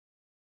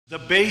The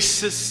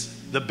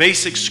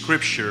basic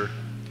scripture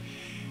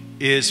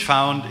is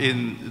found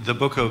in the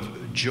book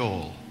of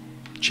Joel,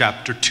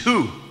 chapter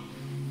 2.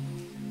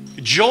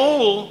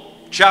 Joel,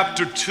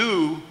 chapter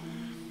 2,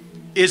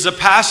 is a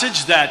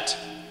passage that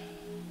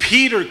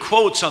Peter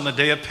quotes on the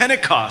day of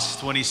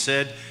Pentecost when he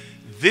said,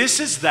 "This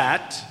is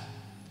that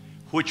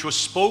which was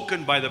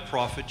spoken by the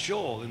prophet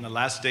Joel. In the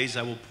last days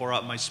I will pour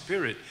out my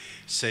spirit,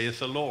 saith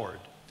the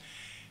Lord."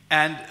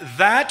 And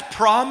that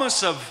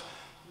promise of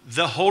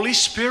the Holy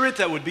Spirit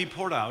that would be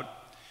poured out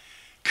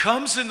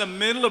comes in the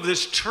middle of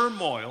this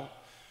turmoil.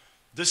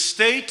 The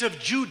state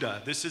of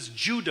Judah, this is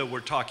Judah we're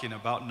talking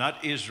about,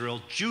 not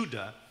Israel,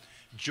 Judah.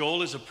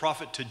 Joel is a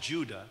prophet to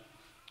Judah.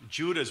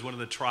 Judah is one of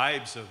the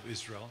tribes of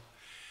Israel.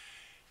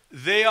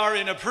 They are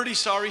in a pretty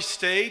sorry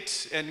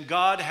state, and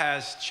God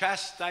has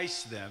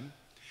chastised them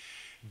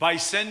by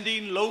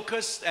sending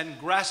locusts and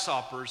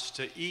grasshoppers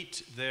to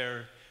eat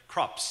their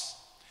crops.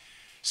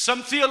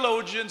 Some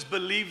theologians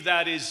believe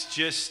that is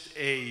just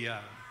a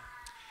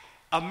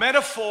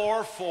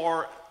metaphor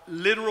for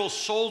literal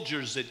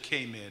soldiers that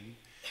came in.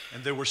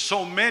 And there were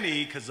so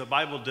many, because the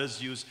Bible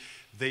does use,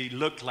 they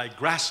looked like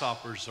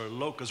grasshoppers or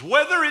locusts.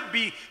 Whether it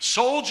be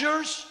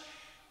soldiers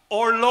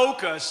or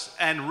locusts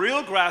and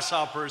real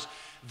grasshoppers,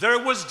 there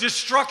was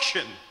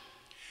destruction.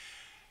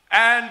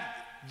 And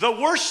the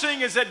worst thing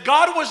is that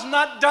God was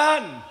not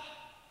done.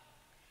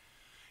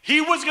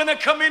 He was going to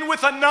come in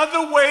with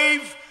another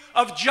wave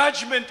of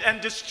judgment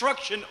and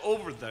destruction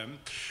over them.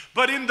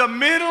 But in the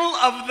middle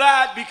of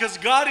that, because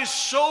God is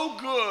so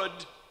good,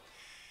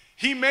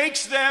 He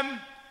makes them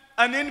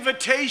an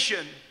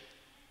invitation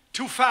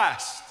to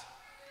fast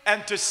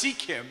and to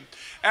seek Him.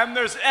 And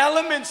there's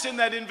elements in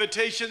that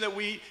invitation that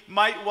we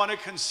might want to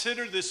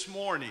consider this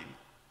morning.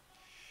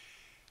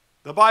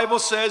 The Bible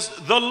says,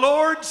 "The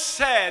Lord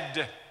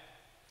said,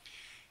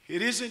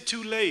 it isn't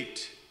too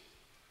late.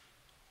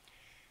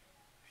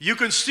 You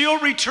can still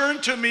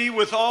return to me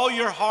with all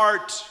your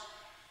heart.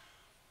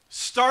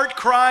 Start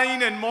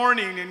crying and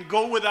mourning and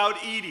go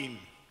without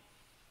eating."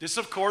 This,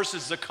 of course,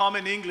 is the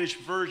Common English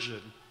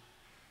version.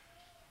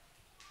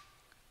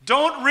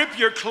 "Don't rip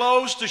your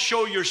clothes to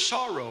show your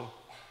sorrow.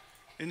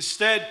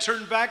 Instead,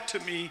 turn back to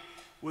me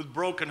with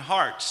broken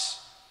hearts.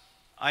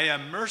 I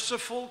am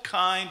merciful,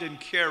 kind, and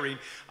caring.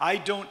 I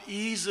don't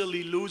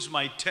easily lose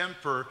my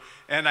temper,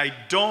 and I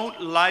don't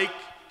like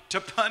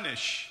to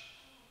punish."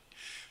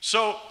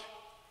 So,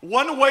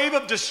 one wave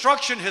of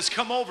destruction has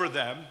come over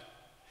them,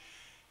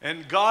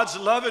 and God's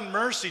love and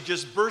mercy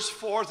just bursts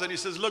forth, and He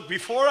says, "Look,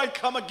 before I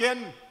come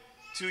again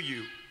to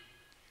you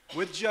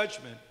with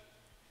judgment,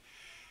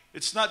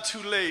 it's not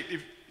too late.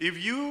 If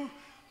you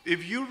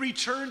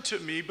return to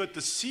me, but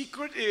the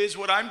secret is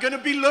what I'm going to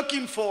be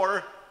looking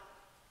for,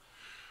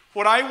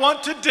 what I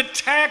want to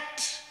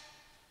detect,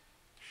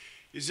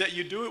 is that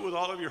you do it with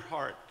all of your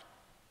heart."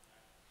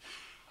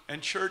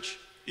 And church,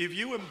 if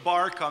you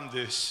embark on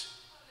this,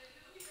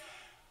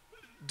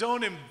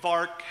 don't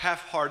embark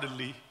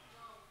half-heartedly.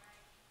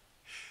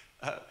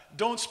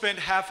 Don't spend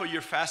half of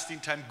your fasting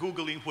time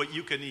Googling what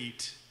you can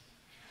eat.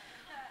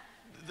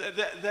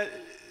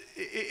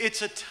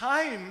 It's a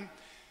time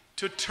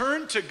to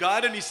turn to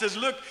God, and He says,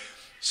 "Look,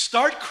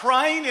 start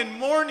crying and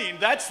mourning.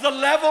 That's the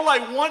level I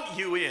want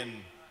you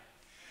in."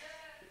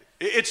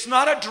 It's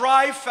not a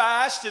dry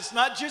fast. It's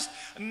not just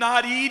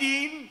not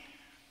eating.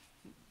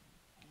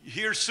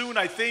 Here soon,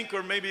 I think,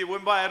 or maybe it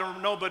went by, I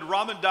don't know, but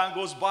Ramadan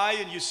goes by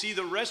and you see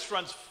the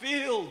restaurants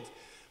filled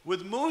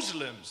with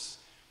Muslims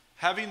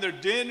having their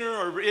dinner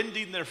or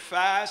ending their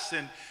fast,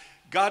 and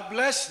God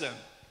bless them.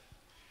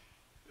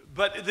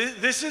 But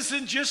this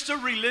isn't just a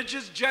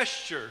religious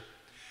gesture.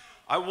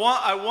 I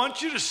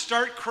want you to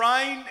start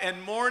crying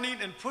and mourning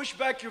and push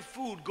back your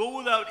food, go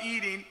without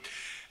eating.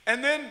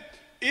 And then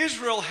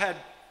Israel had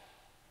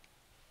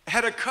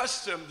a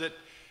custom that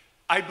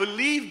I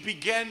believe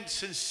began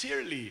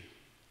sincerely.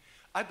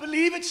 I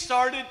believe it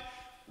started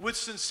with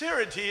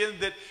sincerity, and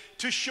that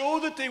to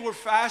show that they were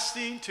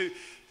fasting, to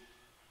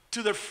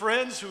their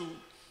friends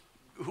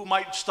who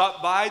might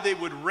stop by, they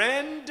would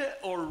rend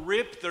or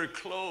rip their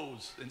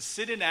clothes and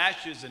sit in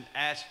ashes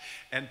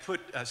and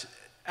put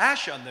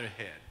ash on their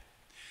head.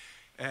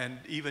 And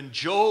even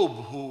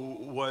Job, who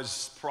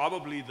was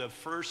probably the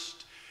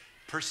first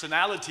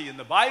personality in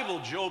the Bible,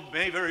 Job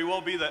may very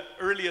well be the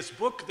earliest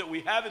book that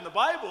we have in the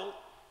Bible.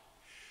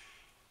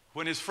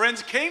 When his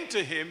friends came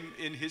to him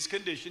in his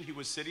condition, he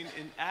was sitting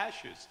in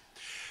ashes.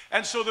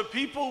 And so the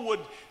people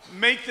would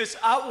make this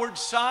outward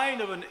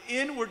sign of an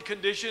inward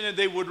condition, and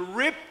they would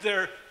rip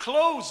their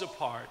clothes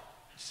apart,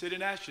 sit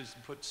in ashes,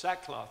 and put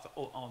sackcloth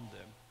on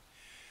them.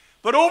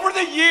 But over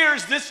the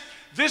years,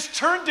 this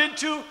turned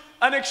into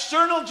an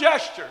external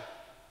gesture.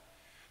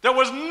 There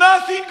was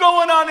nothing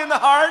going on in the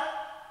heart,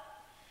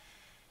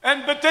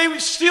 but they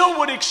still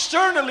would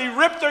externally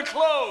rip their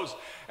clothes.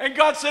 And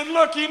God said,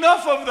 "Look,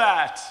 enough of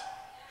that.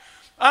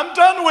 I'm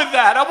done with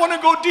that. I want to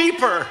go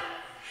deeper.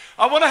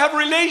 I want to have a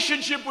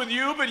relationship with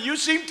you, but you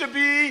seem to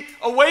be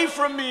away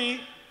from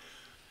me.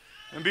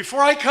 And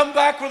before I come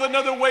back with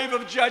another wave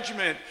of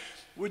judgment,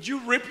 would you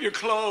rip your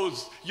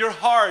clothes, your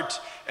heart,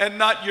 and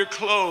not your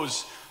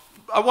clothes?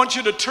 I want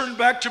you to turn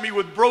back to me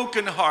with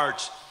broken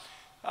hearts.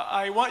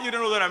 I want you to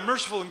know that I'm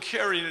merciful and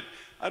caring.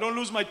 I don't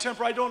lose my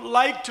temper. I don't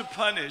like to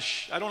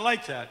punish. I don't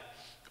like that.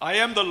 I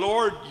am the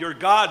Lord your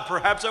God.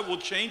 Perhaps I will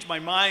change my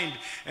mind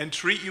and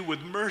treat you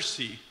with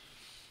mercy.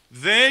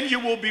 Then you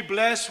will be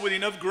blessed with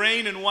enough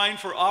grain and wine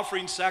for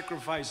offering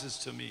sacrifices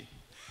to me.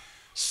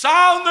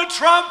 Sound the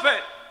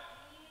trumpet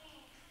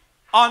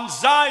on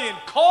Zion.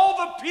 Call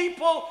the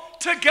people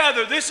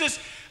together. This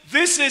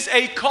is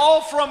a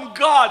call from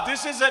God.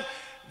 This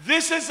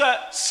is a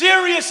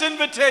serious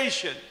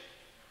invitation.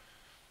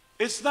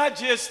 It's not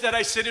just that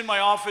I sit in my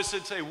office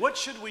and say, what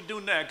should we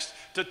do next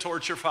to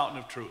torture Fountain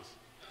of Truth?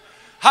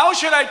 How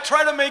should I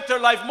try to make their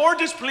life more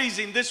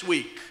displeasing this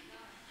week?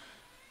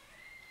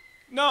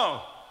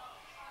 No.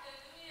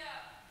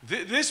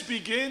 This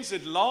begins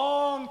at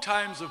long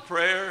times of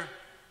prayer.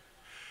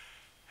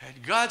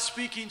 And God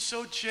speaking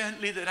so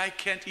gently that I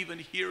can't even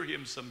hear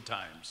him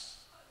sometimes.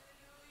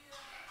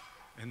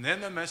 And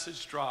then the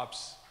message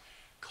drops.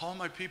 Call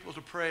my people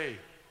to pray.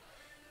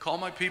 Call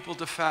my people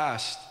to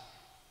fast.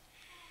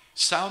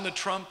 Sound the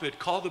trumpet.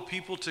 Call the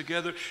people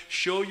together.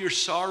 Show your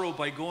sorrow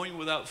by going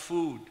without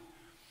food.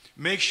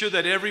 Make sure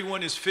that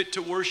everyone is fit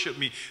to worship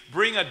me.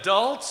 Bring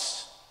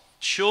adults,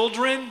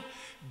 children,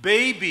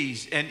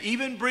 babies, and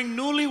even bring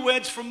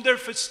newlyweds from their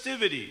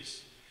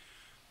festivities.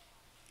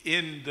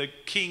 In the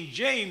King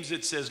James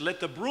it says, let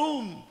the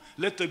groom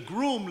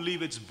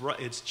leave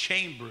its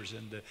chambers,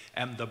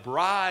 and the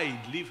bride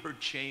leave her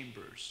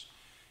chambers.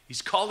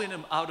 He's calling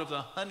them out of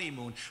the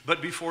honeymoon.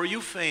 But before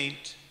you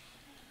faint,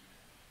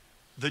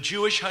 the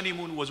Jewish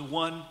honeymoon was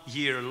 1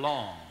 year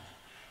long.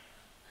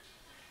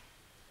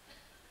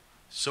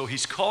 So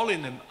he's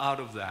calling them out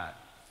of that.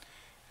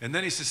 And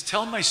then he says,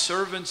 tell my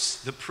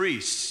servants, the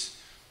priests,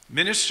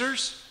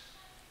 ministers,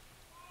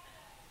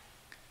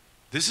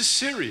 this is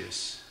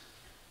serious.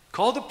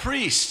 Call the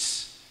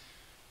priests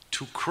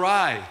to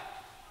cry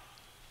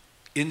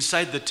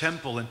inside the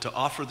temple and to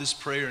offer this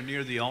prayer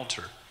near the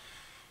altar.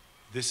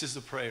 This is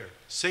the prayer.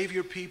 Save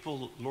your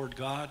people, Lord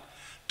God.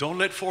 Don't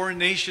let foreign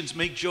nations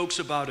make jokes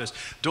about us.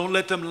 Don't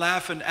let them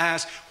laugh and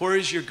ask, where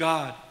is your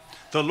God?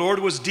 The Lord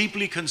was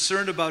deeply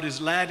concerned about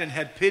his land and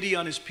had pity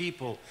on his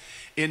people.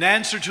 In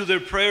answer to their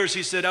prayers,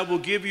 he said, I will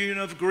give you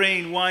enough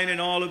grain, wine, and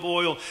olive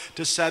oil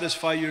to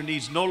satisfy your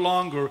needs. No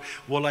longer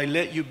will I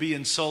let you be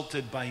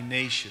insulted by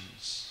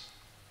nations.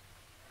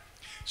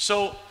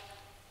 So,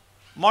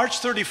 March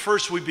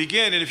 31st we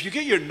begin, and if you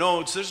get your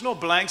notes, there's no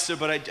blanks there,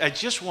 but I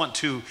just want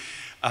to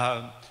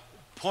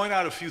point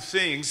out a few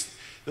things.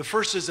 The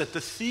first is that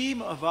the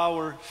theme of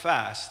our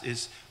fast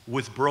is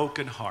with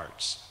broken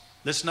hearts.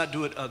 Let's not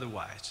do it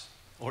otherwise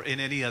or in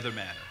any other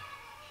manner.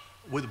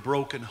 With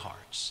broken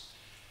hearts.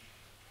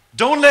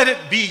 Don't let it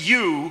be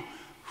you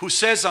who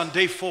says on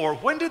day 4,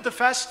 when did the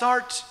fast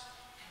start?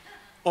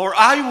 Or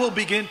I will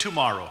begin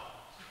tomorrow.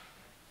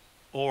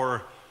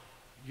 Or,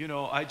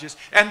 well,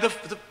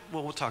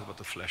 we'll talk about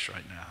the flesh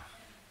right now.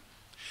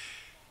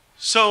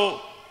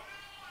 So,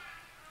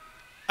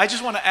 I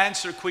just want to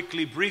answer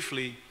quickly,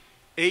 briefly,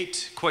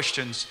 8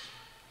 questions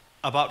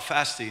about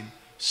fasting.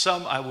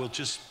 Some I will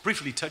just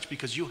briefly touch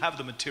because you have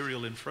the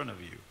material in front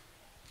of you.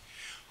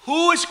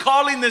 Who is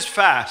calling this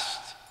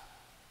fast?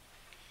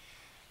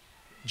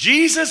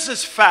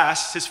 Jesus'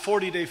 fast, his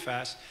 40-day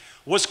fast,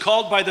 was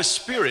called by the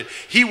Spirit.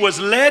 He was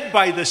led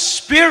by the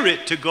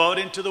Spirit to go out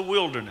into the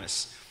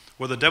wilderness,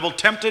 where the devil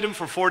tempted him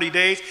for 40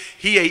 days.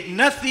 He ate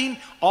nothing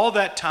all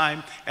that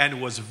time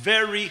and was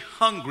very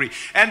hungry.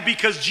 And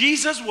because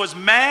Jesus was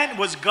man,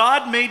 was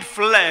God made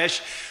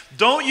flesh,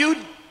 don't you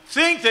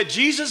think that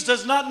Jesus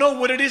does not know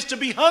what it is to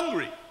be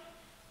hungry?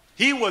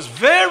 He was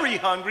very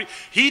hungry.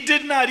 He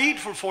did not eat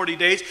for 40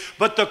 days,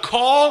 but the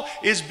call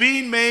is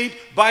being made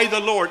by the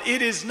Lord.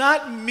 It is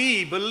not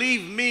me,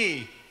 believe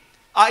me.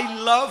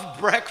 I love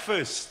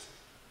breakfast.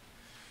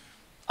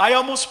 I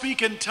almost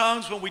speak in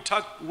tongues when we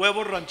talk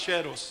huevos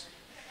rancheros,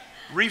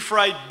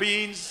 refried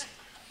beans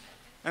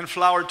and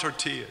flour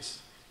tortillas.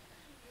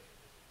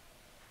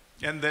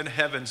 And then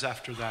heavens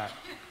after that.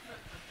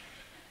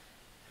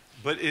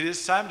 But it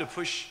is time to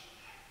push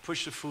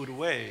the food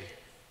away.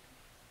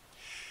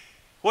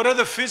 What are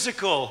the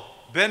physical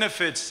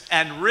benefits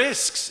and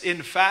risks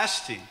in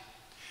fasting?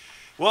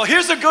 Well,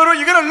 here's a good one.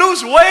 You're going to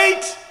lose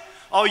weight.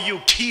 Oh, you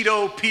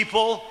keto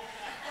people.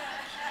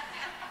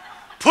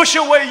 Push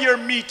away your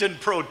meat and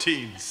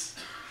proteins.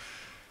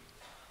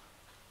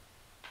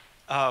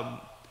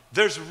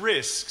 There's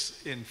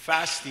risks in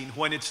fasting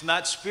when it's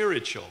not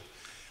spiritual.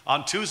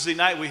 On Tuesday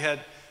night, we had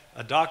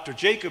Dr.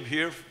 Jacob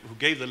here who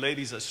gave the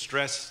ladies a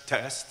stress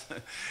test.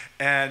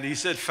 And he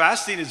said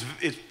fasting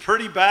is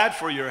pretty bad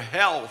for your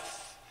health.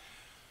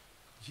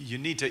 You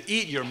need to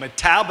eat. Your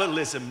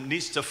metabolism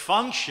needs to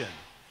function.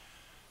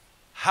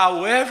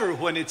 However,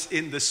 when it's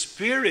in the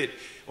spirit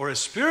or a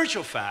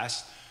spiritual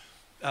fast,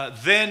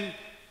 then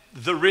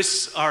the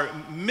risks are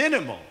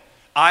minimal.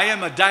 I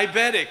am a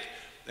diabetic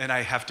and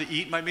I have to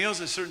eat my meals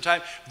at a certain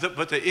time.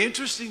 But the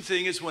interesting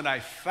thing is when I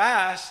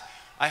fast,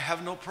 I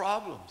have no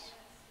problems.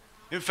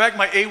 In fact,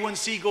 my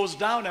A1C goes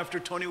down after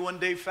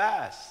 21-day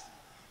fast.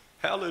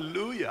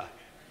 Hallelujah.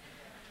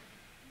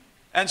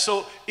 And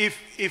so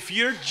if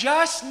you're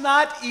just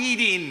not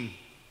eating,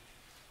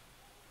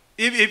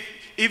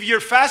 if your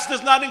fast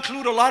does not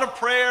include a lot of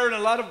prayer and a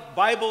lot of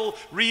Bible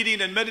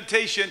reading and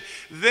meditation,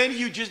 then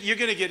you're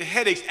going to get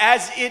headaches.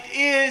 As it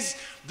is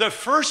the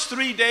first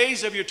 3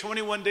 days of your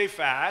 21-day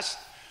fast,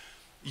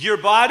 your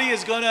body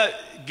is going to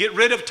get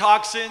rid of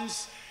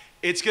toxins.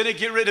 It's going to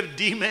get rid of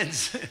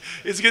demons.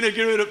 It's going to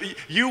get rid of,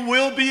 you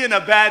will be in a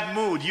bad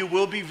mood. You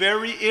will be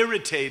very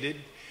irritated.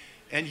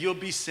 And you'll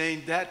be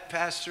saying, that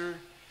pastor,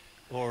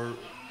 or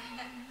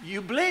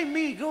you blame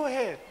me, go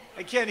ahead.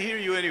 I can't hear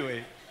you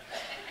anyway.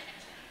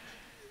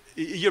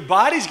 Your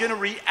body's going to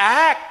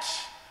react.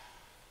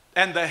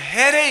 And the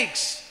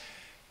headaches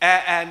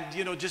and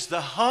just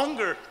the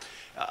hunger.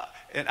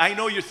 And I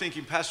know you're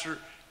thinking, Pastor,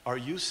 are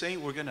you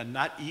saying we're going to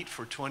not eat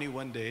for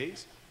 21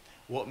 days?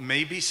 Well,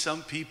 maybe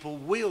some people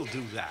will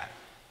do that.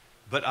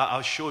 But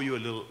I'll show you a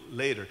little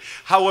later.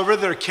 However,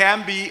 there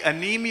can be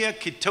anemia,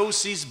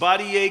 ketosis,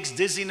 body aches,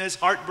 dizziness,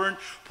 heartburn,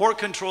 poor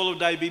control of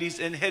diabetes,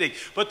 and headache.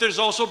 But there's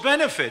also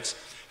benefits.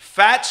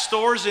 Fat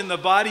stores in the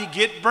body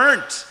get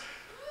burnt.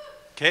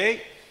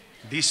 Okay?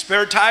 These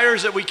spare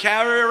tires that we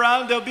carry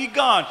around, they'll be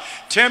gone.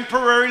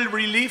 Temporary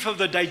relief of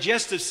the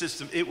digestive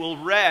system. It will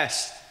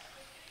rest.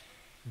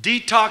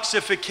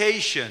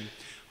 Detoxification.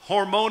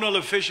 Hormonal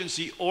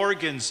efficiency,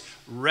 organs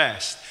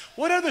rest.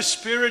 What are the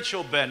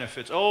spiritual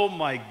benefits? Oh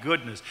my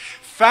goodness.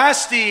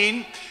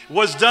 Fasting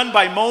was done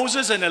by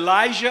Moses and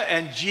Elijah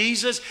and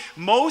Jesus.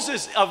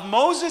 Of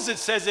Moses it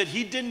says that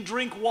he didn't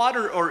drink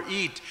water or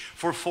eat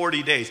for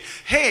 40 days.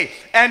 Hey,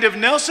 and if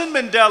Nelson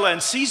Mandela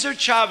and Cesar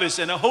Chavez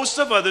and a host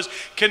of others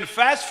can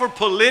fast for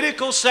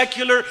political,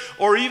 secular,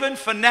 or even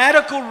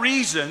fanatical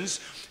reasons,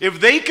 if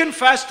they can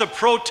fast to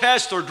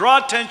protest or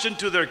draw attention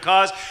to their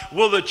cause,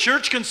 will the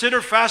church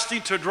consider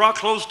fasting to draw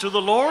close to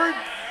the Lord?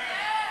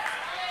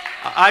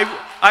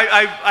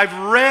 I've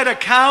read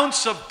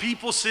accounts of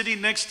people sitting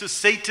next to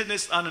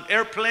Satanists on an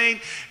airplane,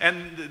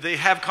 and they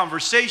have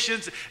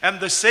conversations, and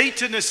the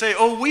Satanists say,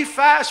 oh, we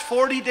fast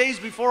 40 days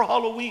before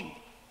Halloween.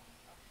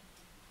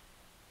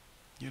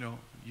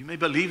 You may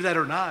believe that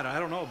or not, I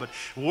don't know, but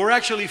we're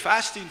actually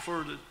fasting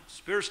for the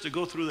spirits to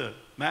go through the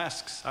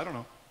masks. I don't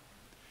know.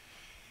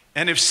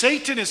 And if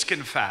Satanists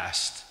can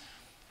fast,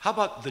 how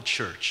about the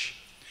church?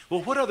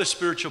 Well, what are the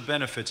spiritual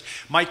benefits?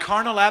 My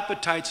carnal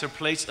appetites are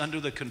placed under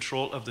the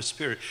control of the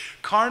Spirit.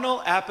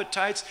 Carnal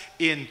appetites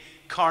in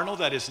carnal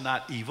that is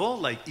not evil,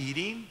 like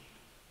eating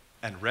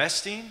and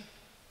resting.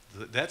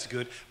 That's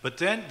good. But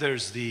then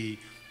there's the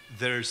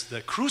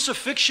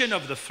crucifixion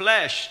of the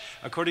flesh,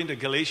 according to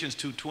Galatians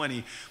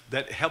 2:20,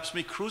 that helps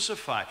me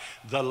crucify.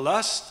 The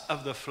lust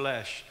of the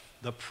flesh,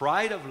 the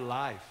pride of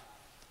life,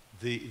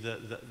 the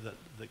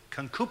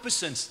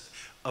concupiscence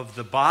of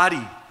the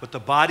body, what the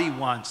body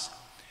wants.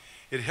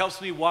 It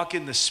helps me walk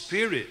in the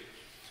Spirit.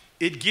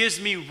 It gives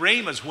me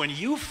rhemas. When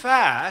you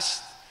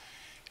fast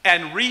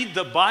and read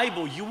the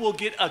Bible, you will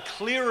get a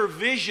clearer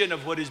vision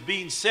of what is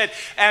being said.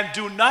 And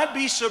do not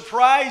be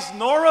surprised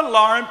nor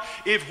alarmed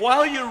if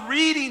while you're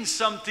reading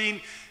something,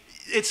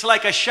 it's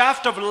like a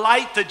shaft of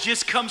light that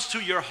just comes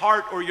to your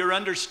heart or your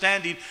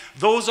understanding.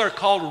 Those are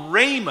called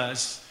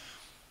rhemas.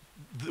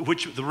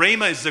 Which the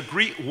rhema is the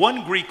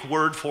one Greek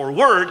word for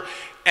word,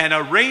 and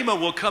a rhema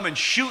will come and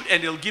shoot,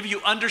 and it'll give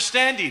you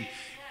understanding.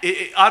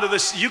 Out of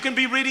this, you can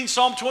be reading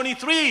Psalm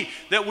 23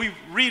 that we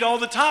read all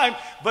the time,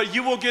 but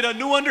you will get a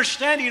new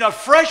understanding, a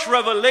fresh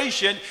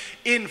revelation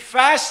in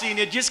fasting.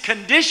 It just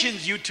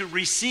conditions you to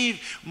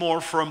receive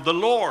more from the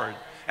Lord,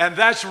 and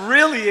that's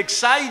really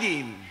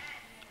exciting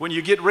when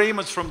you get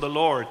rhemas from the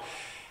Lord.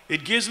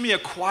 It gives me a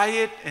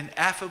quiet and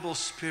affable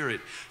spirit.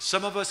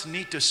 Some of us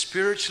need to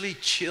spiritually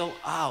chill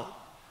out.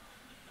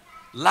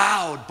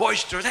 Loud,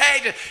 boisterous.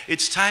 Hey,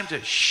 it's time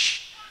to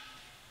shh.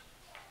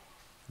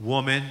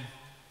 Woman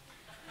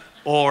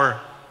or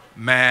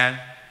man.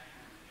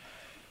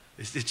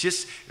 It's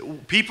just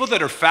people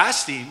that are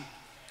fasting.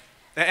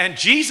 And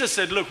Jesus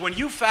said, look, when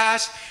you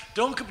fast,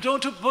 don't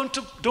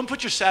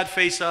put your sad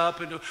face up.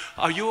 And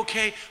are you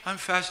okay? I'm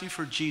fasting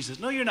for Jesus.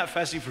 No, you're not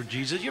fasting for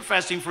Jesus. You're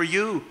fasting for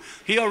you.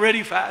 He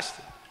already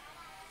fasted.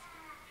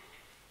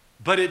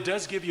 But it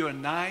does give you a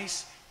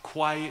nice,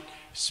 quiet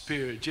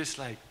spirit, just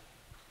like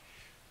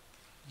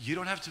you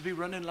don't have to be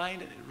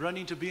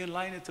running to be in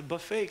line at the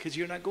buffet because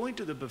you're not going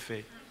to the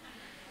buffet.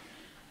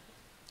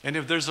 And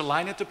if there's a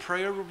line at the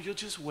prayer room, you'll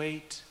just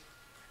wait.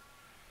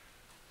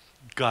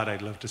 God,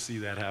 I'd love to see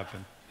that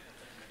happen.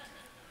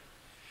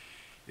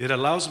 It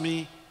allows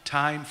me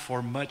time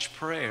for much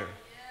prayer.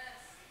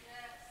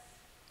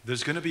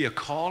 There's going to be a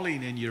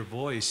calling in your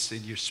voice,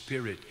 in your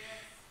spirit.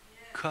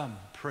 Come,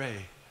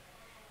 pray.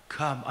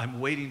 Come, I'm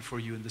waiting for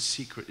you in the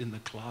secret, in the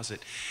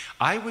closet.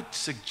 I would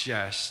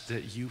suggest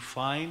that you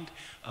find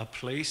a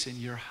place in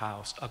your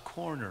house, a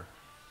corner,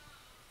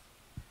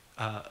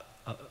 a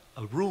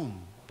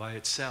room by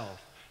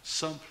itself,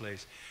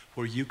 someplace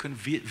where you can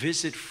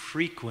visit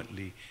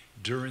frequently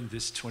during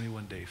this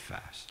 21-day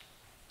fast.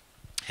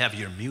 Have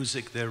your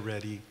music there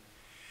ready.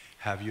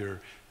 have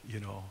your,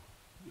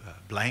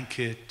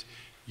 blanket,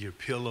 your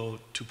pillow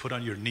to put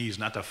on your knees,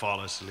 not to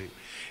fall asleep.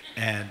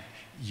 And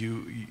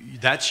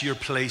that's your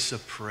place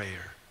of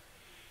prayer.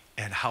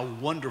 And how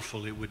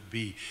wonderful it would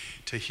be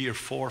to hear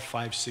 4,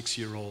 5,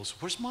 6-year-olds.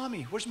 Where's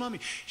mommy? Where's mommy?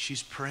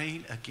 She's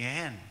praying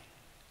again.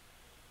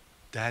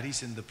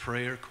 Daddy's in the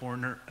prayer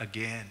corner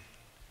again.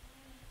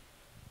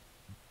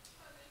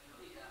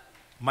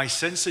 My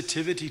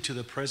sensitivity to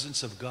the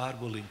presence of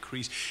God will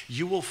increase.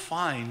 You will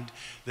find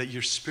that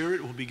your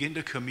spirit will begin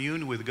to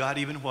commune with God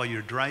even while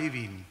you're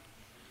driving.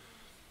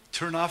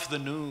 Turn off the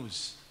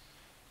news.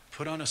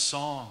 Put on a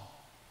song.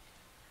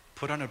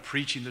 Put on a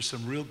preaching. There's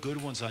some real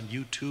good ones on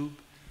YouTube.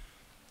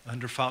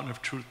 Under Fountain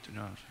of Truth.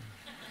 No.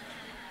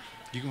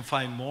 You can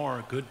find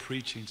more good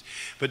preachings.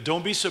 But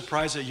don't be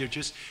surprised that you're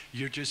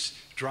just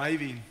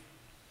driving.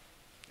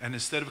 And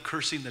instead of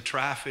cursing the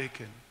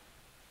traffic, and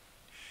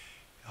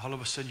all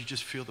of a sudden you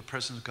just feel the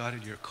presence of God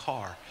in your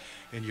car.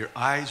 And your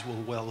eyes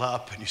will well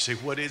up and you say,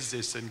 what is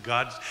this? And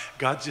God's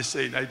just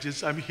saying,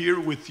 I'm here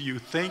with you.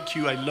 Thank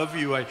you. I love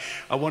you. I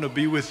want to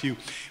be with you.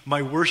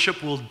 My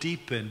worship will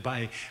deepen.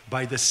 By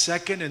the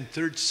second and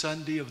third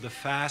Sunday of the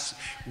fast,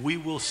 we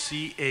will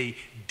see a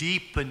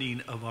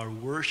deepening of our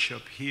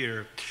worship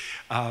here.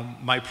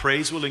 My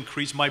praise will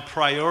increase. My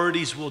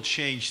priorities will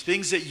change.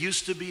 Things that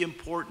used to be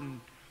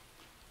important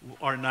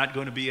are not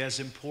going to be as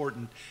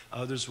important.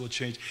 Others will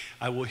change.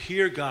 I will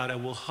hear God. I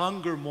will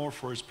hunger more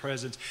for His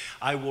presence.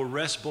 I will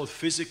rest both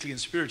physically and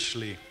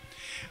spiritually.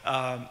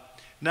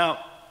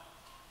 Now,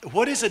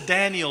 what is a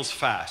Daniel's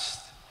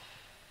fast?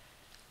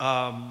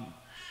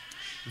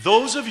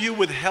 Those of you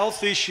with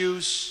health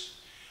issues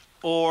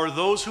or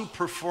those who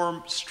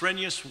perform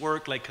strenuous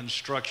work like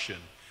construction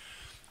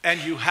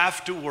and you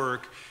have to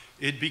work,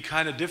 it'd be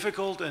kind of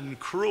difficult and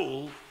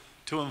cruel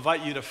to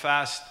invite you to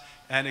fast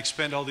and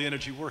expend all the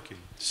energy working.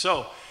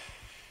 So,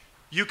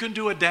 you can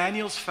do a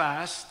Daniel's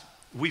fast.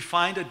 We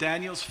find a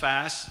Daniel's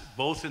fast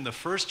both in the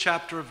first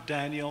chapter of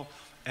Daniel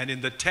and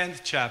in the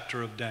 10th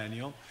chapter of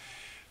Daniel.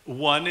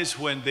 One is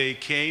when they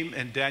came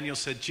and Daniel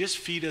said, just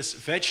feed us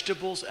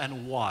vegetables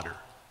and water.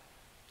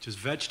 Just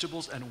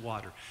vegetables and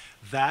water.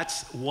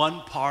 That's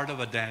one part of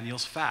a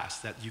Daniel's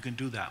fast, that you can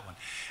do that one.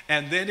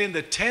 And then in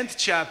the 10th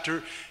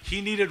chapter, he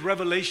needed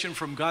revelation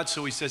from God,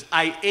 so he says,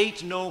 I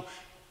ate no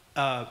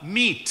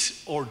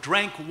meat or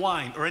drank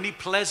wine or any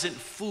pleasant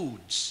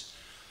foods.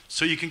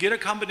 So you can get a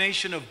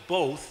combination of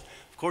both.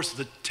 Of course,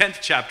 the 10th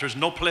chapter is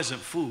no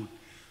pleasant food.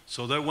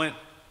 So they went,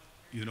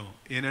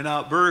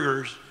 In-N-Out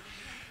burgers.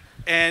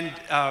 And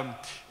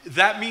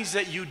that means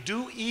that you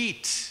do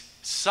eat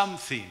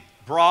something.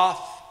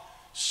 Broth,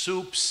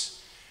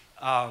 soups,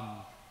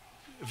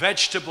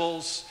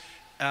 vegetables,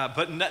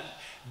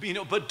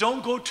 but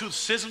don't go to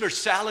Sizzler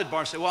salad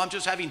bar and say, well, I'm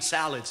just having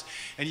salads.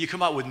 And you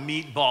come out with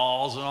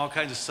meatballs and all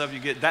kinds of stuff. You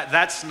get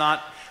that's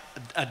not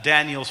a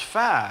Daniel's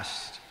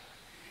fast.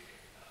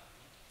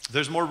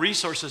 There's more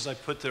resources I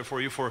put there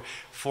for you for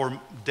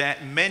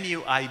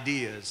menu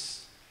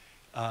ideas.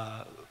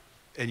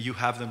 And you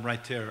have them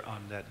right there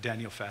on that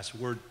Daniel Fast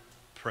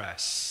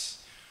WordPress.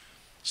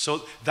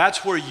 So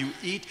that's where you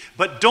eat.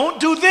 But don't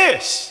do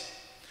this.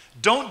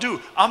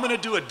 I'm going to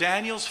do a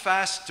Daniel's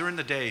fast during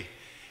the day.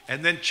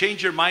 And then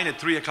change your mind at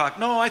 3 o'clock.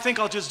 No, I think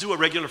I'll just do a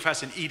regular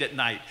fast and eat at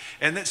night.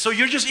 And then, so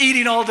you're just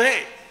eating all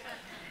day.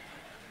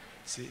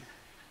 See?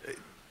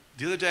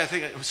 The other day, I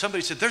think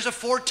somebody said, there's a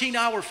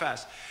 14-hour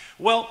fast.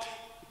 Well,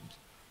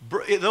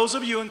 those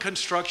of you in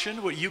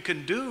construction, what you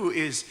can do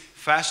is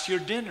fast your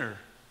dinner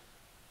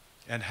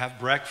and have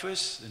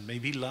breakfast and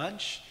maybe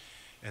lunch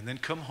and then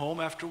come home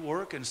after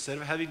work. And instead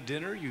of having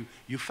dinner,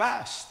 you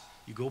fast.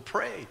 You go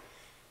pray.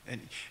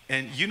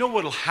 And you know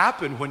what will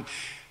happen when,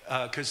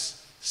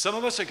 because some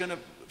of us are going to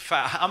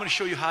fast. I'm going to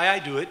show you how I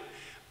do it.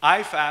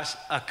 I fast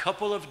a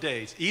couple of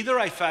days. Either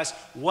I fast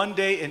one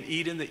day and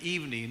eat in the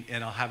evening,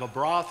 and I'll have a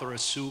broth or a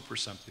soup or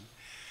something.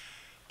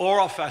 Or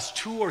I'll fast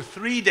 2 or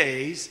 3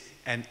 days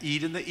and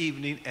eat in the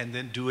evening, and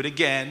then do it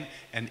again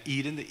and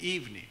eat in the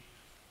evening.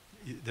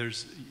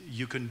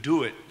 You can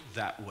do it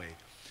that way.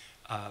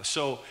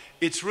 So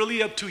it's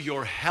really up to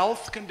your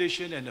health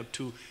condition and up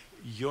to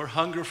your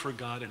hunger for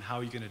God and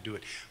how you're going to do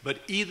it. But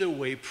either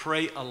way,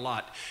 pray a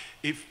lot.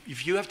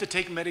 If you have to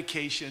take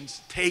medications,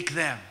 take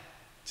them.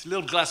 It's a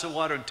little glass of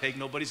water and take.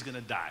 Nobody's going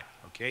to die,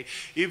 okay?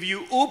 If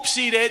you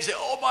oopsied it, say,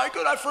 oh my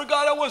God, I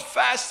forgot I was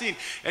fasting.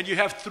 And you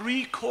have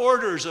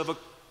 3/4 of a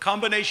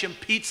combination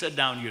pizza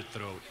down your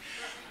throat.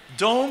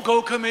 Don't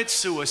go commit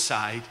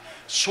suicide.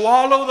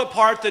 Swallow the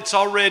part that's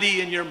already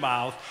in your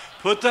mouth.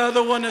 Put the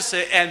other one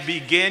aside and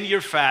begin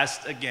your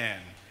fast again,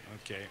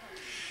 okay?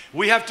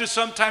 We have to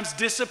sometimes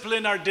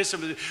discipline our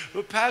discipline.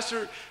 But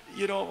Pastor,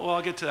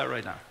 I'll get to that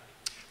right now.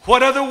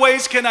 What other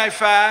ways can I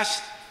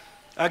fast?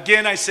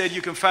 Again, I said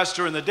you can fast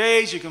during the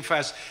days. You can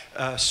fast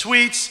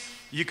sweets.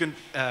 You can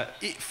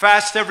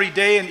fast every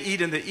day and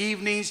eat in the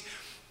evenings.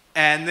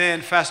 And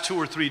then fast 2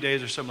 or 3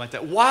 days or something like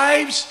that.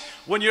 Wives,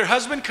 when your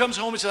husband comes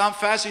home and says, I'm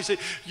fasting, you say,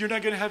 you're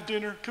not going to have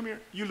dinner. Come here.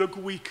 You look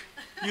weak.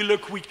 You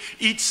look weak.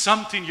 Eat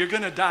something. You're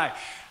going to die.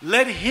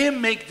 Let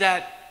him make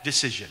that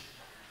decision.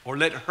 or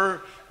let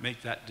her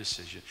make that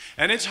decision.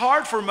 And it's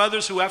hard for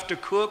mothers who have to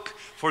cook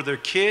for their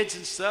kids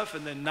and stuff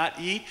and then not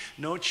eat.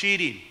 No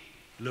cheating.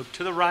 Look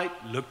to the right,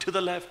 look to the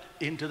left,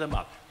 into the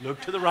mouth.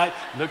 Look to the right,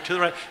 look to the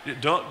right.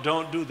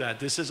 Don't do that.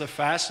 This is a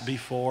fast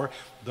before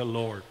the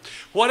Lord.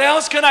 What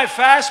else can I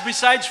fast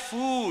besides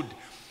food?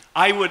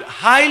 I would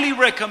highly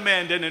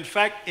recommend, and in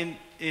fact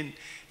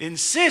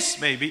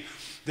insist maybe,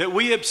 that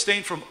we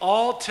abstain from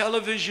all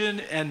television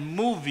and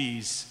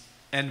movies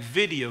and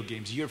video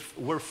games.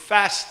 We're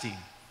fasting.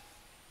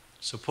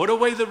 So put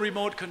away the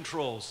remote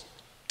controls.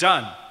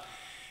 Done.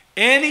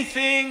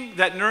 Anything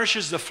that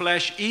nourishes the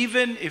flesh,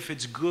 even if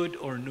it's good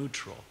or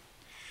neutral.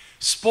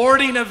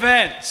 Sporting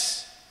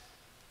events.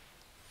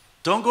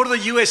 Don't go to the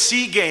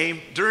USC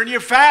game during your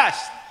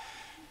fast.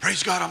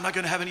 Praise God, I'm not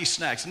going to have any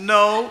snacks.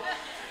 No.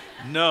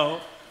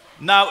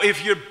 Now,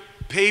 if your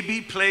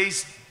baby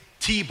plays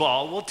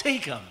t-ball, well,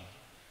 take them.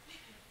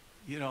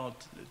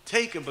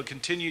 Take them, but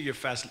continue your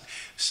fast.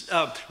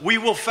 We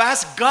will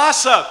fast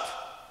gossip.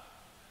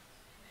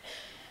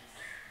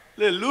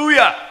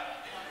 Hallelujah.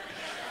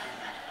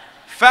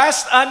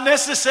 Fast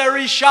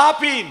unnecessary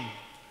shopping.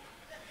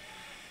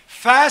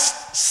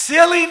 Fast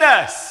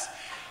silliness.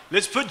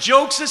 Let's put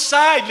jokes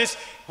aside.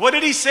 What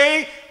did he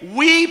say?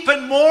 Weep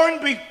and mourn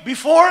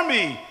before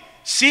me.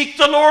 Seek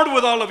the Lord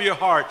with all of your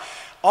heart.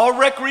 All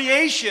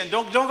recreation.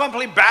 Don't go and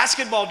play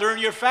basketball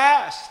during your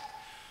fast.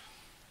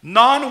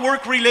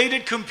 Non-work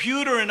related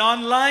computer and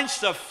online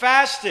stuff.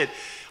 Fast it.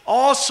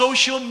 All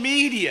social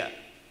media.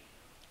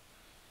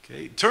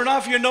 Okay. Turn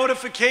off your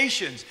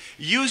notifications.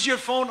 Use your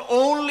phone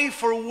only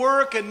for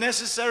work and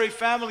necessary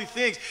family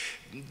things.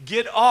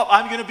 Get off.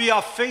 I'm going to be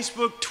off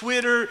Facebook,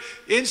 Twitter,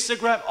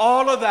 Instagram,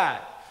 all of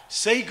that.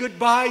 Say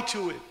goodbye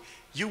to it.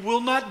 You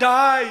will not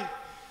die.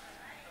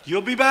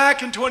 You'll be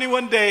back in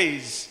 21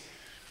 days.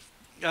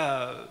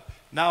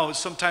 Now,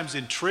 sometimes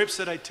in trips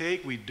that I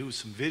take, we do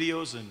some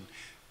videos and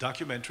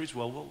documentaries.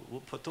 Well,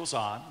 we'll put those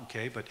on,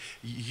 okay? But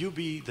you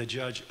be the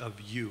judge of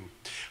you.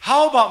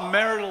 How about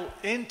marital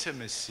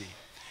intimacy?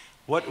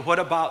 What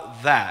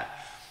about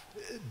that?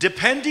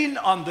 Depending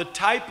on the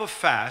type of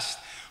fast,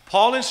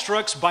 Paul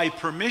instructs by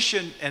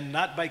permission and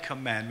not by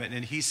commandment.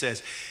 And he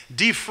says,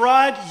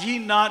 defraud ye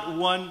not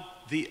one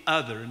the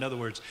other. In other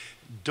words,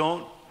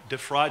 don't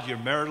defraud your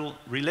marital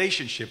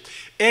relationship,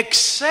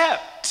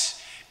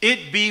 except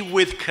it be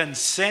with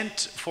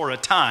consent for a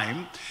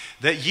time,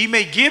 that ye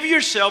may give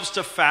yourselves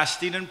to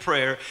fasting and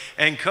prayer,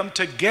 and come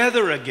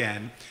together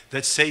again,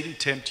 that Satan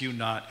tempt you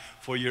not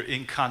for your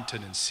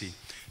incontinency.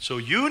 So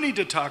you need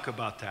to talk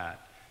about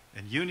that.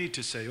 And you need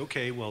to say,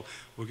 okay, well,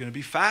 we're going to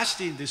be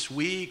fasting this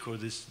week or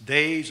this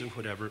days or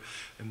whatever.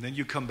 And then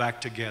you come back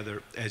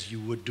together as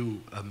you would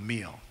do a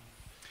meal.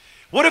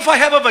 What if I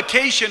have a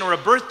vacation or a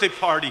birthday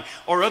party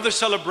or other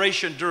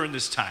celebration during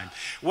this time?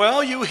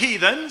 Well, you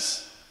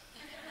heathens.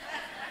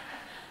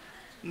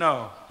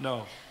 No.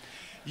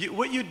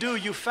 What you do,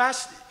 you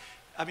fast.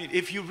 I mean,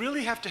 if you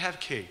really have to have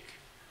cake,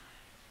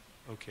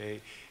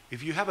 okay,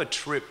 if you have a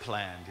trip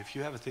planned, if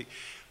you have a thing,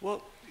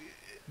 well,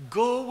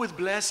 go with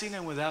blessing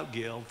and without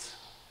guilt.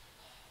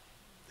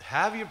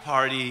 Have your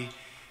party,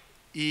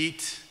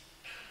 eat,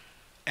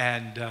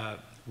 and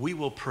we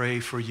will pray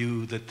for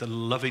you that the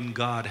loving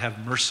God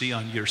have mercy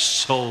on your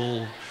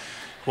soul.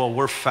 While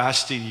we're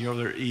fasting,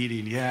 you're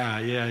eating.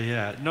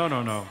 Yeah.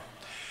 No.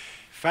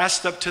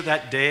 Fast up to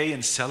that day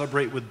and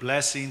celebrate with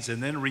blessings,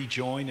 and then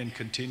rejoin and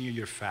continue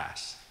your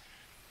fast.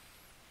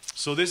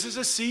 So this is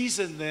a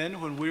season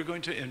then when we're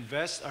going to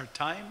invest our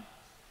time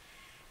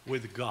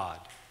with God.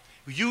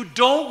 You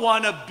don't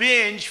want to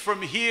binge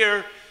from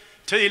here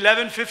to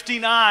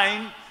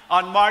 11:59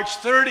 on March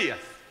 30th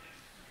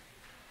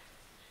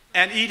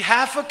and eat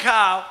half a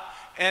cow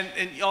and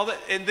all that,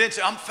 and then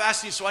say, I'm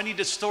fasting, so I need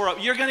to store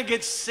up. You're going to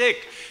get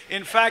sick.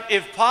 In fact,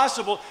 if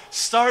possible,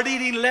 start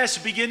eating less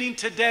beginning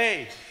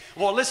today.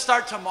 Well, let's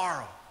start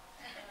tomorrow.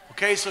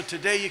 Okay, so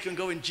today you can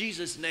go in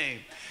Jesus' name.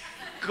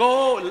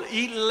 Go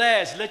eat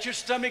less. Let your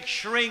stomach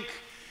shrink.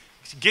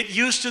 Get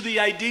used to the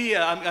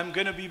idea, I'm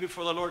going to be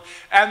before the Lord.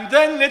 And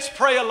then let's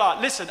pray a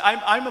lot. Listen,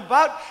 I'm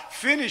about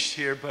finished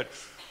here, but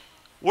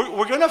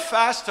we're going to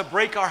fast to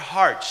break our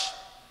hearts.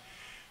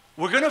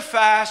 We're going to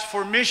fast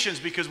for missions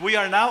because we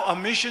are now a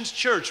missions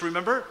church.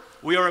 Remember?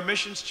 We are a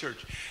missions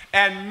church.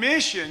 And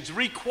missions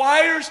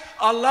requires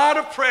a lot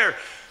of prayer.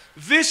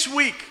 This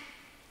week,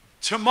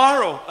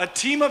 tomorrow, a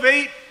team of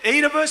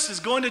eight of us is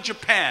going to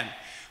Japan.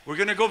 We're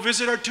going to go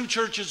visit our 2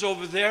 churches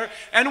over there,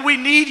 and we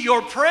need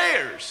your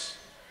prayers.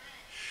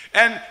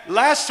 And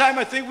last time,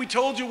 I think we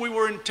told you we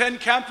were in 10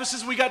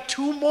 campuses. We got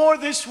 2 more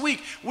this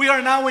week. We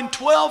are now in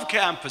 12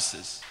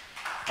 campuses.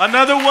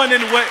 Another one in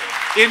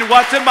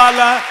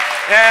Guatemala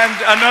and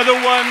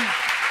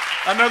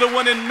another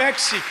one in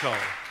Mexico.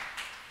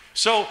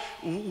 So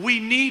we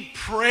need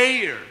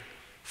prayer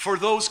for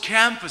those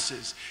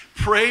campuses.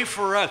 Pray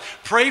for us.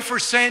 Pray for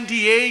San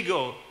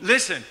Diego.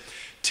 Listen,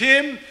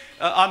 Tim,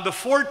 on the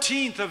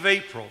 14th of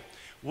April,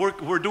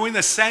 we're doing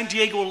the San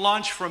Diego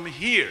launch from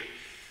here.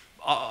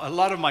 a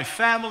lot of my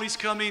family's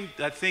coming.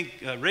 I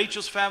think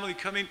Rachel's family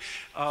coming.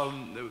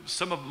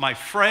 Some of my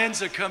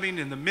friends are coming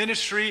in the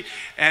ministry,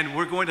 and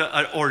we're going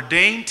to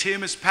ordain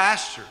Tim as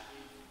pastor.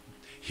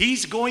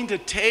 He's going to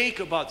take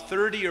about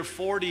 30 or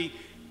 40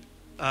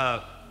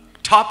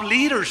 top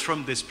leaders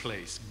from this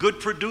place,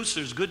 good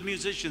producers, good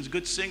musicians,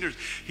 good singers.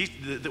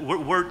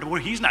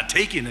 He's not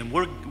taking them.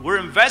 We're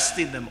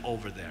investing them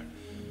over there.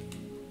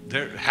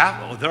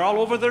 They're all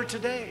over there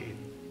today,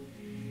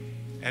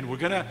 and we're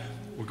going to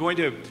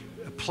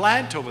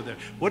plant over there.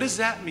 What does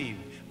that mean?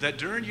 That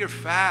during your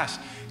fast,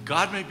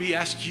 God may be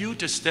asked you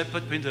to step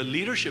up into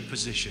leadership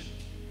position.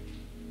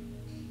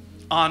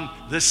 On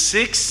the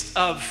 6th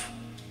of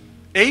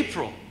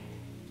April,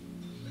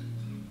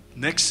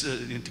 next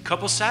in a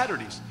couple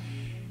Saturdays,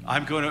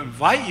 I'm going to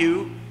invite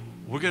you.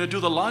 We're going to do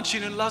the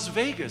launching in Las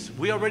Vegas.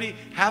 We already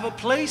have a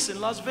place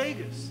in Las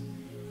Vegas,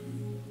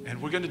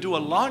 and we're going to do a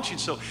launching.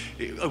 So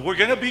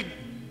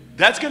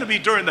that's going to be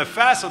during the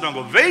fast. So don't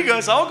go,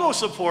 Vegas, I'll go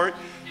support.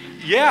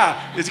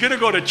 Yeah, it's going to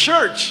go to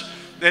church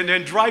and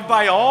then drive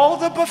by all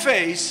the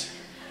buffets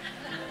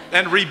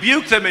and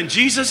rebuke them in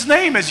Jesus'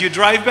 name as you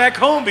drive back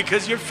home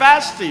because you're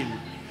fasting.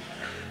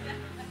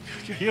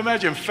 Can you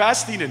imagine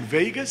fasting in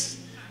Vegas?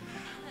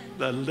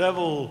 The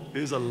devil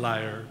is a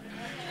liar,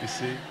 you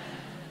see.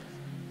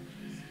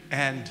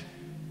 And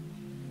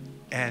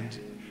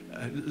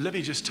let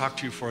me just talk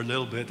to you for a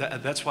little bit.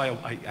 That's why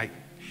I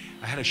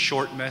had a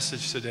short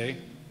message today.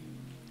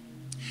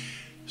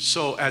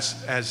 So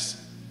as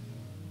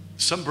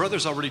some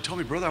brothers already told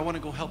me, brother, I want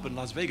to go help in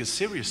Las Vegas,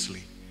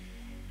 seriously.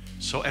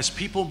 So as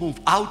people move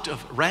out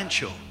of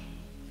Rancho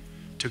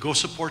to go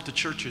support the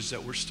churches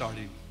that we're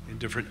starting in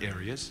different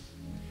areas,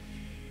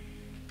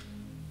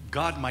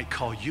 God might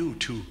call you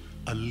to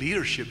a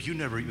leadership you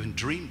never even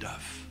dreamed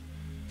of.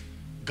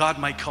 God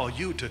might call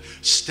you to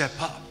step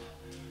up.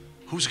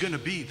 Who's going to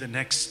be the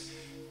next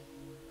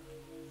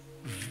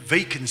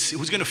vacancy?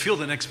 Who's going to fill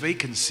the next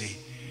vacancy?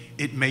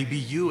 It may be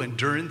you. And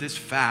during this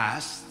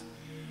fast,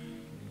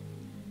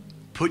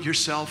 put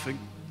yourself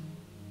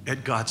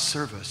at God's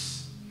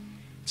service.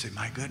 Say,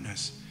 my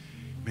goodness,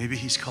 maybe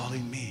He's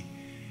calling me.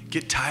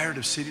 Get tired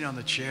of sitting on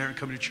the chair and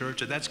coming to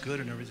church, and that's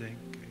good and everything.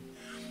 Okay.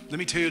 Let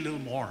me tell you a little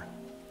more.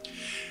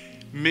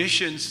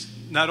 Missions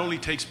not only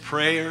takes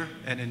prayer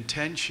and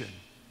intention,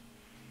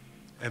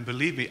 and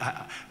believe me,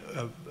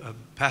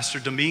 Pastor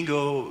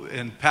Domingo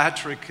and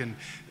Patrick and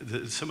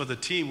some of the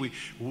team, we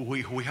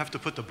have to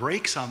put the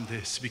brakes on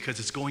this because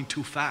it's going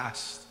too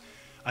fast.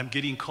 I'm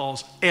getting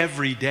calls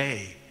every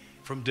day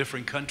from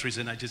different countries,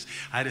 and I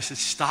had to say,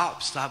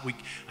 stop,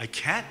 I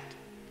can't.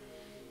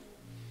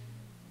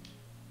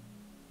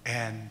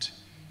 And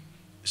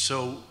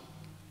so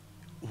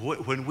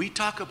when we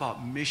talk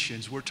about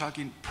missions, we're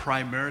talking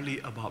primarily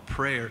about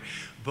prayer,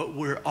 but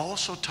we're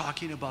also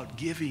talking about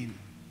giving.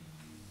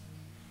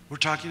 We're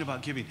talking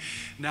about giving.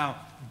 Now,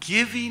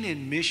 giving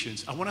in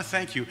missions, I want to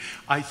thank you.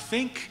 I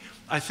think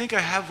I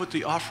have what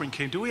the offering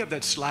came. Do we have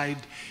that slide?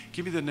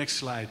 Give me the next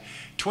slide.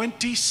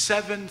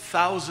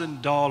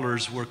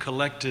 $27,000 were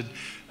collected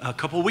a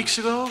couple weeks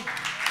ago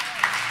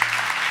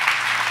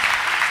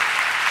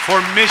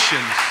for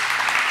missions.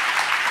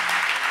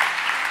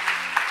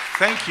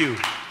 Thank you.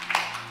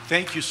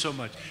 Thank you so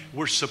much.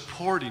 We're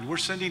supporting. We're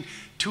sending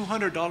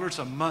 $200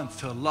 a month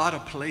to a lot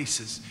of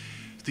places.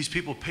 These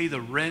people pay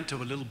the rent of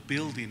a little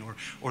building,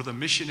 or the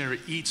missionary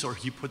eats, or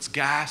he puts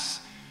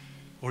gas,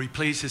 or he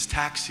pays his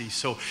taxi.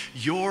 So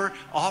your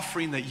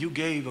offering that you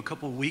gave a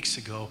couple of weeks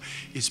ago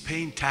is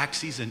paying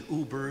taxis and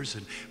Ubers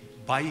and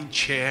buying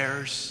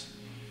chairs.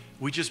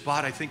 We just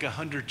bought, I think,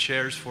 100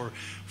 chairs for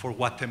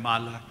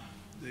Guatemala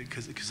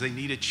because they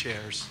needed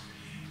chairs.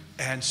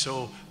 And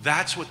so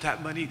that's what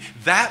that money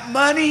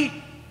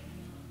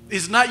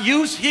is not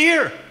used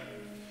here.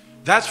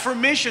 That's for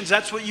missions.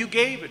 That's what you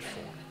gave it for.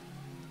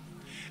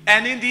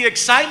 And in the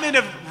excitement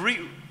of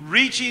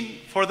reaching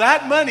for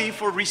that money,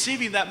 for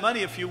receiving that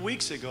money a few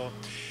weeks ago,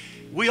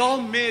 we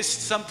all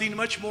missed something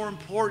much more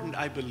important,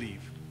 I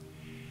believe.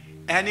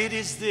 And it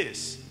is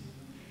this.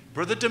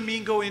 Brother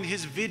Domingo, in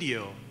his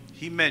video,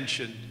 he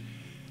mentioned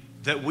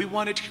that we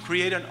wanted to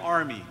create an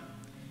army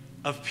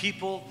of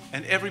people,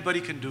 and everybody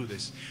can do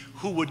this,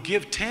 who would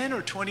give $10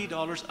 or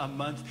 $20 a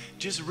month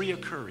just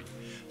reoccurring.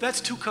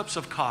 That's 2 cups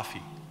of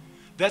coffee.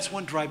 That's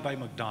 1 drive by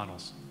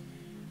McDonald's.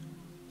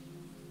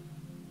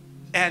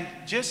 And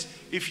just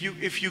if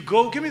you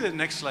go, give me the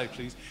next slide,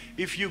 please.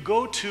 If you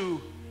go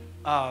to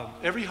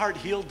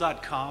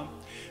everyhearthealed.com,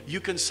 you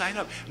can sign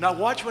up. Now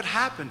watch what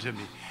happened to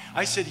me.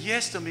 I said,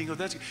 yes, Domingo.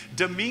 That's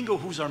Domingo,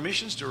 who's our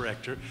missions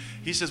director.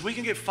 He says, we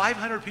can get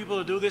 500 people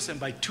to do this, and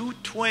by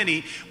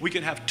 220, we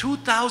can have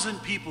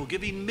 2,000 people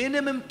giving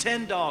minimum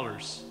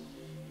 $10.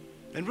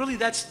 And really,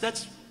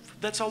 that's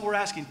all we're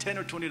asking, $10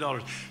 or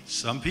 $20.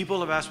 Some people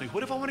have asked me,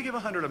 what if I want to give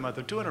 100 a month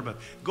or 200 a month?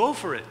 Go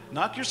for it.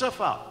 Knock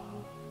yourself out.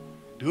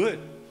 Do it.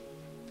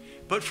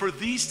 But for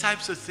these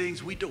types of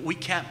things, we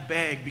can't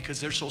beg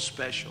because they're so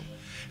special.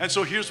 And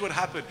so here's what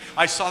happened.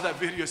 I saw that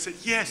video, said,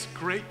 yes,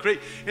 great.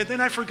 And then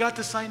I forgot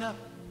to sign up.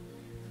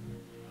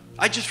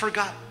 I just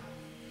forgot.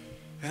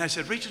 And I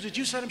said, Rachel, did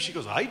you send him? She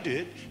goes, I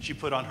did. She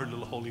put on her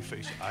little holy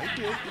face. I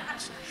did.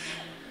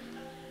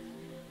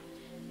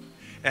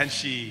 And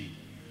she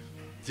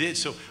did.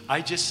 So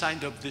I just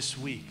signed up this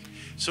week.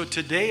 So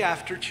today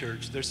after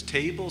church, there's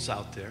tables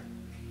out there.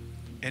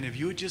 And if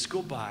you would just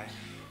go by,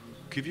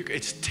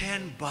 it's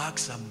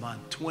 $10 a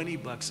month,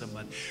 $20 a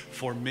month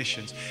for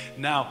missions.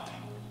 Now,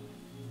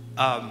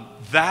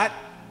 that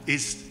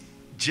is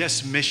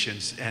just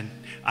missions, and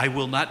I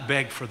will not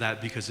beg for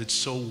that because it's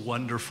so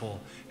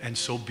wonderful and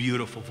so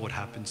beautiful what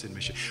happens in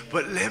mission.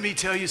 But let me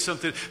tell you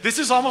something. This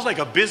is almost like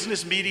a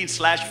business meeting /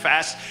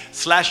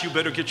 fast / you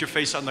better get your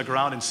face on the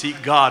ground and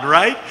seek God,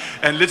 right?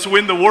 And let's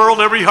win the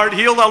world, every heart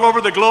healed all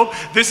over the globe.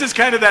 This is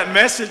kind of that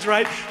message,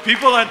 right?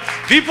 People in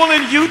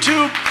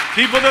YouTube,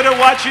 people that are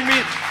watching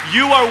me,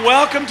 you are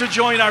welcome to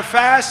join our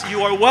fast.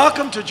 You are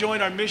welcome to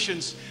join our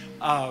missions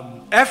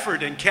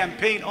effort and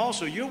campaign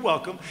also. You're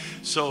welcome.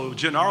 So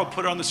Gennaro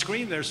put it on the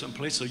screen there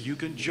someplace so you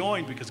can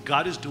join because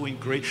God is doing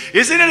great.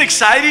 Isn't it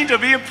exciting to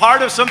be a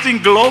part of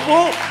something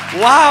global?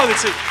 Wow,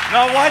 that's it.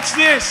 Now watch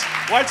this.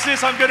 Watch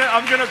this. I'm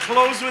gonna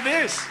close with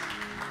this.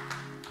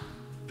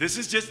 This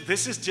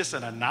is just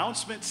an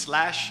announcement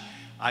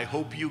 / I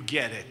hope you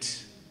get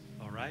it.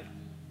 All right?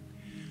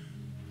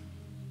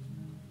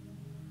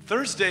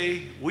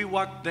 Thursday, we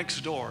walked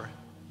next door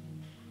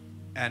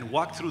and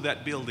walked through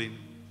that building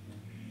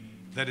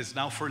that is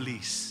now for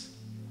lease.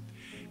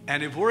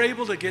 And if we're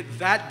able to get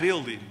that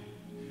building,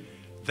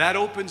 that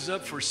opens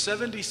up for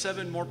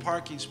 77 more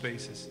parking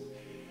spaces,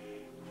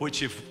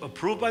 which if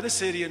approved by the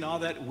city and all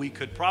that, we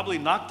could probably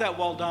knock that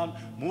wall down,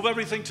 move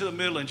everything to the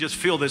middle, and just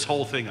fill this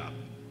whole thing up.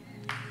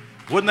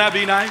 Wouldn't that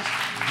be nice?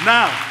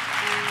 Now,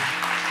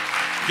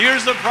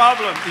 here's the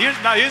problem.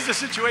 Here's the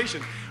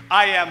situation.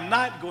 I am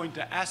not going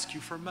to ask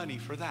you for money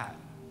for that.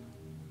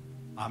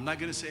 I'm not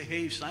going to say,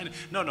 hey, sign it.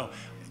 No.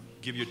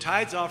 Give your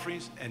tithes,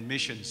 offerings, and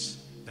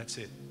missions. That's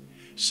it.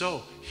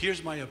 So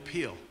here's my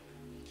appeal.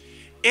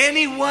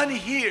 Anyone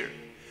here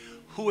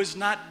who is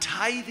not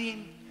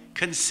tithing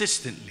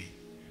consistently,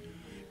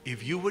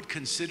 if you would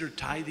consider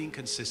tithing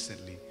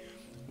consistently,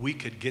 we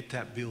could get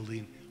that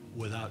building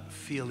without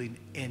feeling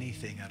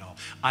anything at all.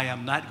 I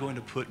am not going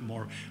to put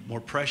more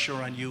pressure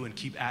on you and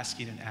keep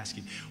asking and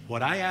asking.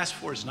 What I ask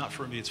for is not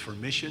for me, it's for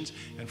missions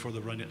and for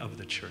the running of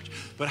the church.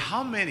 But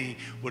how many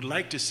would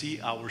like to see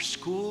our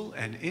school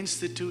and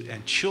institute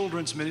and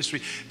children's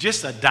ministry,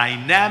 just a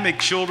dynamic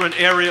children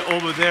area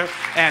over there,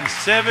 and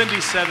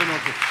 77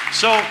 over.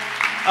 So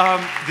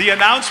the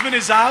announcement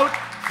is out.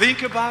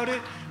 Think about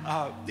it.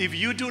 If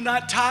you do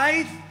not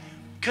tithe,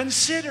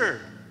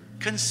 consider.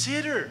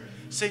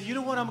 Saying, you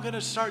know what, I'm going to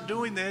start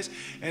doing this.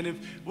 And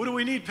what do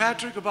we need,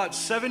 Patrick? About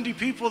 70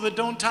 people that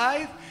don't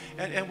tithe,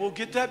 and we'll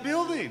get that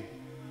building.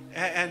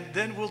 And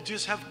then we'll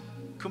just have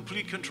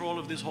complete control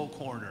of this whole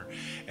corner.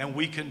 And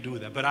we can do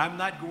that. But I'm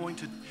not going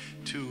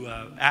to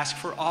ask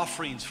for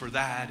offerings for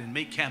that and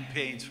make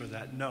campaigns for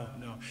that. No.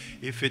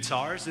 If it's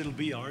ours, it'll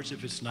be ours.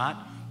 If it's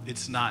not,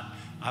 it's not.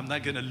 I'm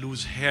not going to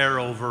lose hair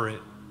over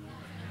it.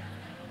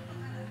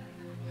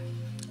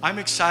 I'm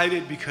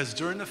excited because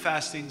during the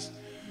fastings,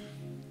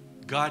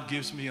 God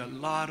gives me a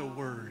lot of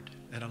word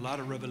and a lot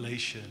of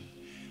revelation,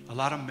 a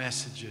lot of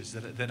messages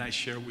that then I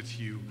share with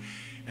you.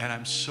 And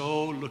I'm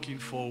so looking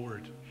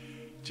forward.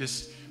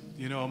 Just,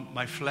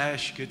 my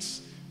flesh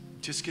gets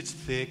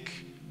thick.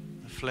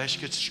 The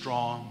flesh gets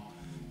strong.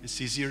 It's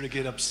easier to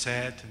get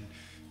upset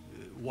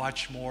and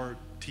watch more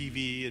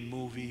TV and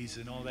movies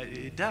and all that.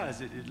 It does.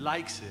 It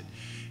likes it.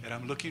 And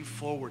I'm looking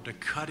forward to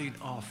cutting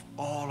off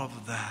all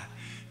of that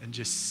and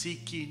just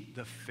seeking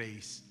the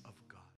face